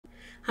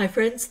Hi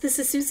friends, this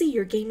is Suzy,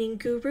 your gaming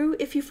guru.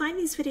 If you find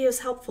these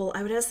videos helpful,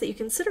 I would ask that you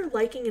consider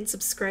liking and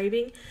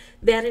subscribing.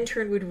 That in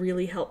turn would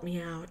really help me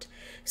out.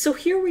 So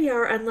here we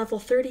are on level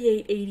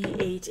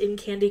 3888 in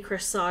Candy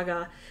Crush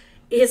Saga.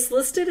 It's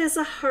listed as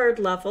a hard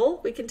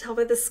level. We can tell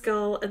by the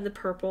skull and the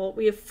purple.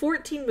 We have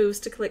 14 moves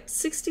to collect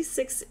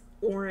 66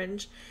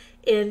 orange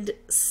and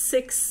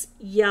 6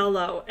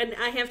 yellow. And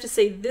I have to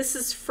say, this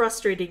is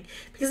frustrating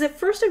because at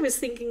first I was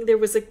thinking there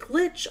was a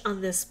glitch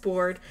on this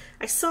board.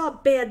 I saw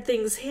bad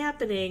things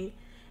happening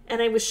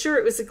and I was sure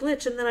it was a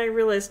glitch, and then I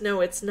realized no,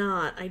 it's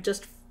not. I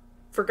just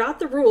forgot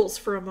the rules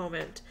for a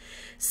moment.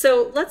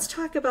 So let's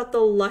talk about the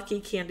lucky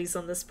candies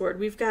on this board.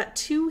 We've got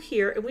 2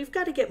 here and we've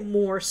got to get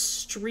more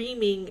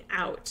streaming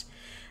out.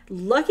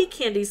 Lucky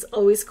candies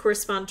always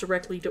correspond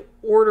directly to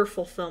order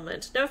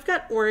fulfillment. Now I've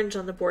got orange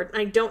on the board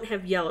and I don't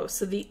have yellow,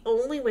 so the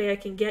only way I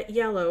can get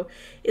yellow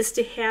is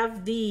to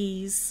have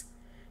these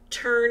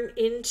turn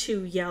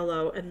into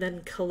yellow and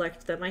then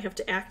collect them. I have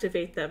to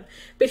activate them.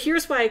 But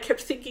here's why I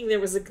kept thinking there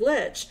was a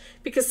glitch,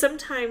 because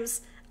sometimes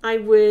I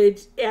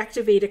would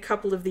activate a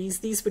couple of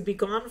these would be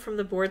gone from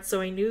the board, so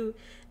I knew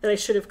that I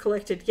should have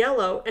collected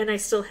yellow, and I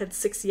still had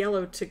 6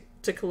 yellow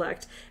to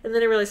collect. And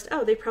then I realized,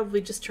 oh, they probably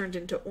just turned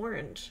into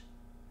orange.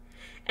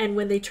 And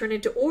when they turn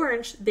into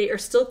orange, they are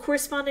still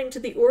corresponding to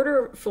the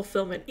order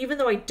fulfillment. Even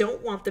though I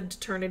don't want them to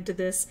turn into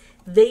this,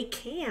 they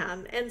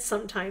can and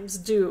sometimes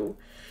do.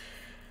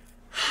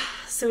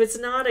 So it's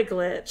not a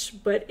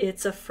glitch, but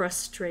it's a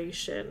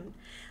frustration.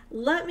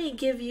 Let me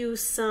give you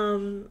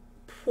some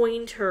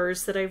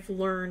pointers that I've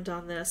learned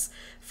on this.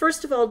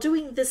 First of all,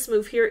 doing this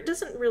move here, it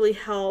doesn't really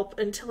help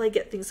until I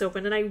get things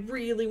open, and I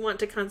really want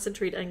to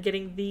concentrate on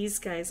getting these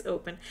guys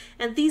open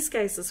and these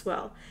guys as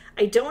well.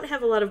 I don't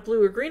have a lot of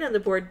blue or green on the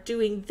board.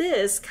 Doing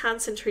this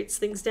concentrates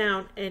things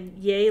down, and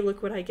yay,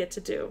 look what I get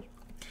to do.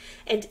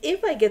 And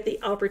if I get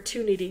the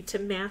opportunity to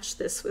match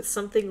this with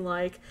something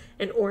like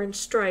an orange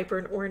stripe or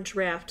an orange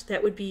raft,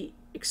 that would be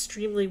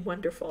extremely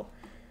wonderful.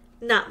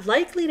 Not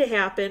likely to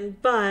happen,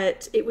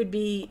 but it would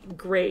be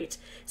great.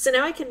 So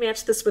now I can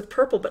match this with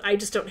purple, but I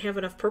just don't have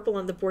enough purple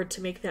on the board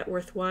to make that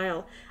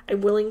worthwhile. I'm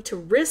willing to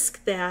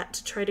risk that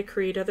to try to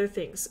create other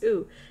things.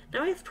 Ooh,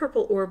 now I have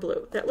purple or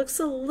blue. That looks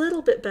a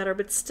little bit better,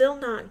 but still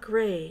not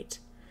great.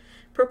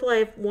 Purple, I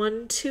have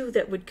 1, 2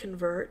 that would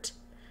convert.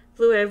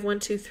 Blue, I have 1,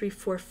 2, 3,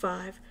 4,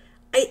 5.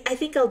 I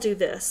think I'll do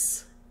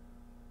this.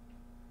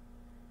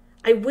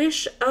 I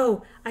wish,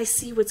 oh, I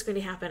see what's going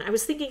to happen. I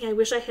was thinking I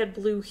wish I had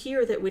blue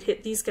here that would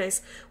hit these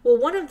guys. Well,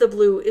 one of the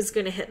blue is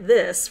going to hit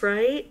this,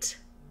 right?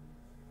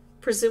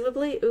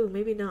 Presumably. Ooh,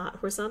 maybe not.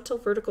 Horizontal,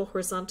 vertical,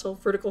 horizontal,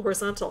 vertical,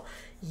 horizontal.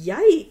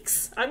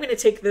 Yikes! I'm going to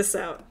take this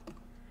out.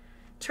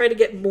 Try to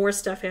get more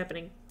stuff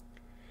happening.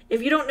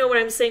 If you don't know what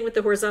I'm saying with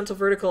the horizontal,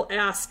 vertical,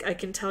 ask. I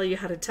can tell you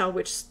how to tell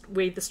which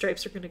way the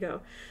stripes are going to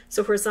go.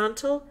 So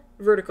horizontal,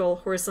 vertical,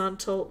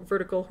 horizontal,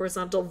 vertical,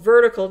 horizontal,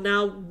 vertical.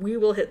 Now we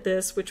will hit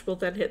this, which will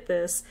then hit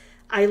this.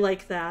 I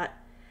like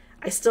that.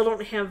 I still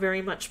don't have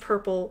very much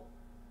purple,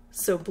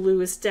 so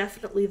blue is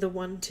definitely the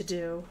one to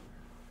do.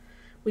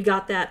 We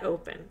got that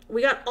open.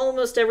 We got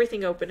almost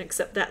everything open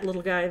except that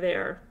little guy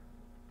there.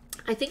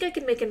 I think I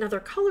can make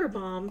another color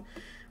bomb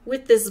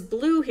with this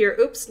blue here.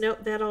 Oops, no,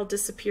 that all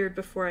disappeared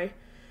before I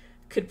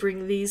could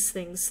bring these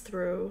things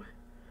through.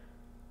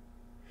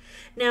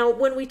 Now,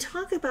 when we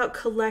talk about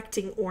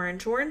collecting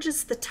orange, orange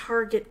is the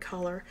target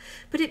color,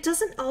 but it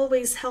doesn't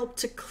always help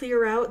to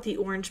clear out the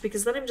orange,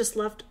 because then I'm just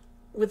left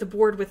with a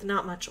board with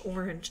not much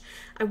orange.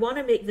 I want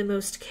to make the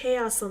most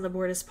chaos on the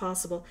board as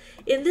possible.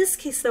 In this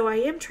case, though, I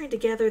am trying to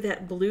gather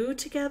that blue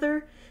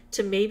together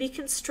to maybe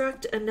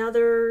construct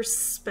another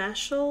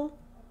special.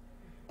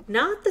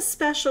 Not the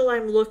special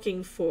I'm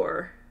looking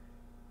for.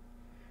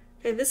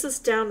 Okay, this is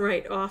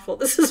downright awful.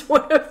 This is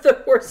one of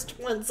the worst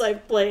ones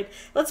I've played.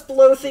 Let's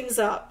blow things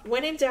up.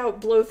 When in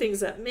doubt, blow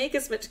things up. Make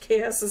as much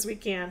chaos as we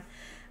can.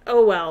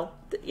 Oh well.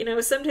 You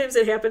know, sometimes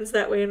it happens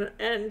that way,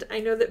 and I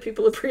know that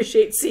people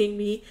appreciate seeing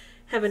me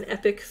have an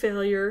epic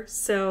failure,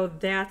 so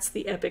that's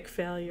the epic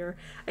failure.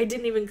 I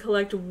didn't even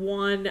collect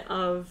one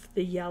of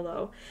the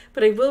yellow.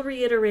 But I will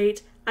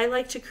reiterate, I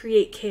like to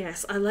create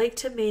chaos. I like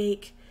to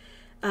make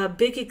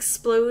big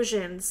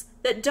explosions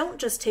that don't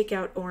just take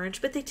out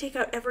orange, but they take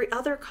out every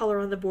other color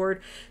on the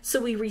board, so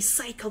we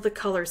recycle the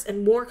colors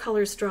and more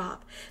colors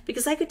drop.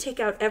 Because I could take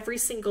out every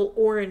single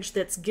orange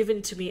that's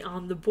given to me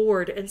on the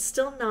board and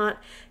still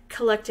not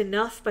collect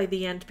enough by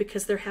the end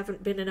because there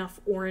haven't been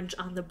enough orange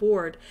on the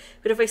board.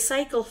 But if I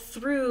cycle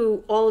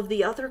through all of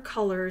the other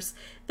colors,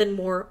 then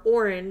more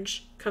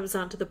orange comes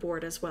onto the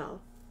board as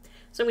well.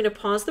 So I'm going to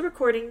pause the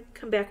recording,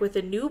 come back with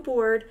a new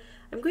board.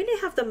 I'm going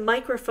to have the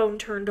microphone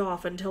turned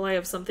off until I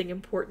have something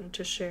important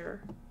to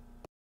share.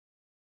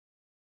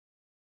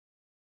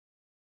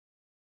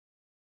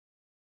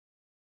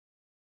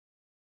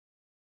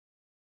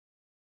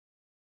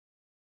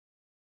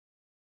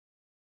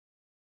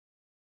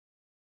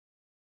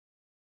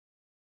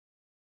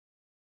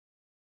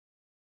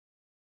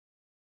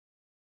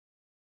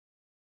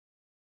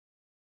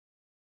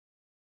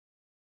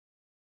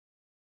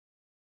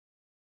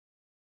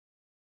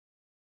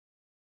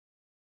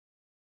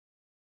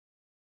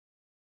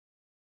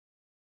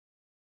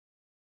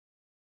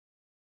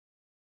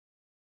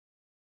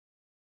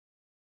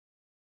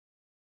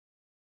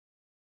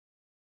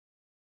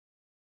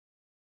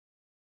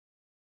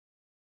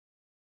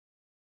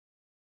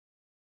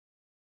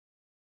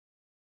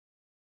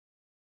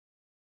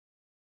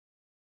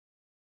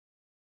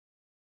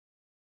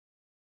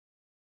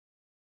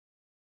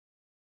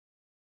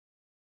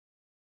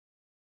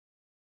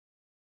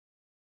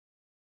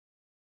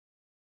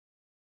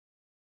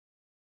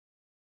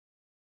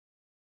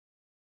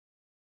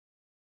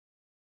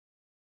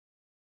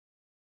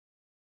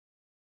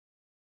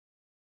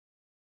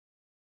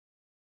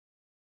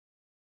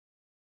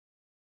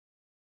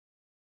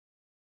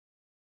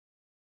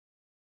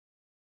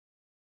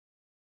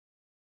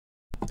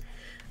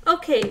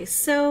 Okay,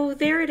 so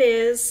there it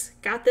is.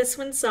 Got this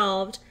one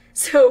solved.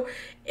 So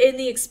in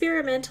the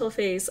experimental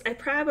phase, I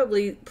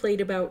probably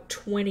played about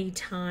 20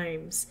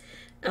 times.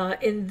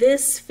 In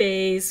this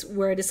phase,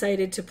 where I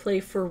decided to play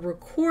for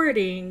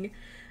recording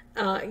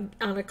on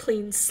a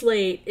clean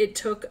slate, it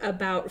took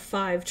about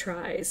 5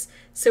 tries.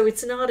 So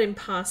it's not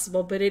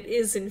impossible, but it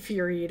is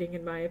infuriating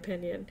in my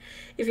opinion.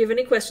 If you have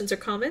any questions or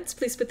comments,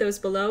 please put those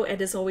below.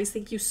 And as always,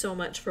 thank you so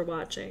much for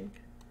watching.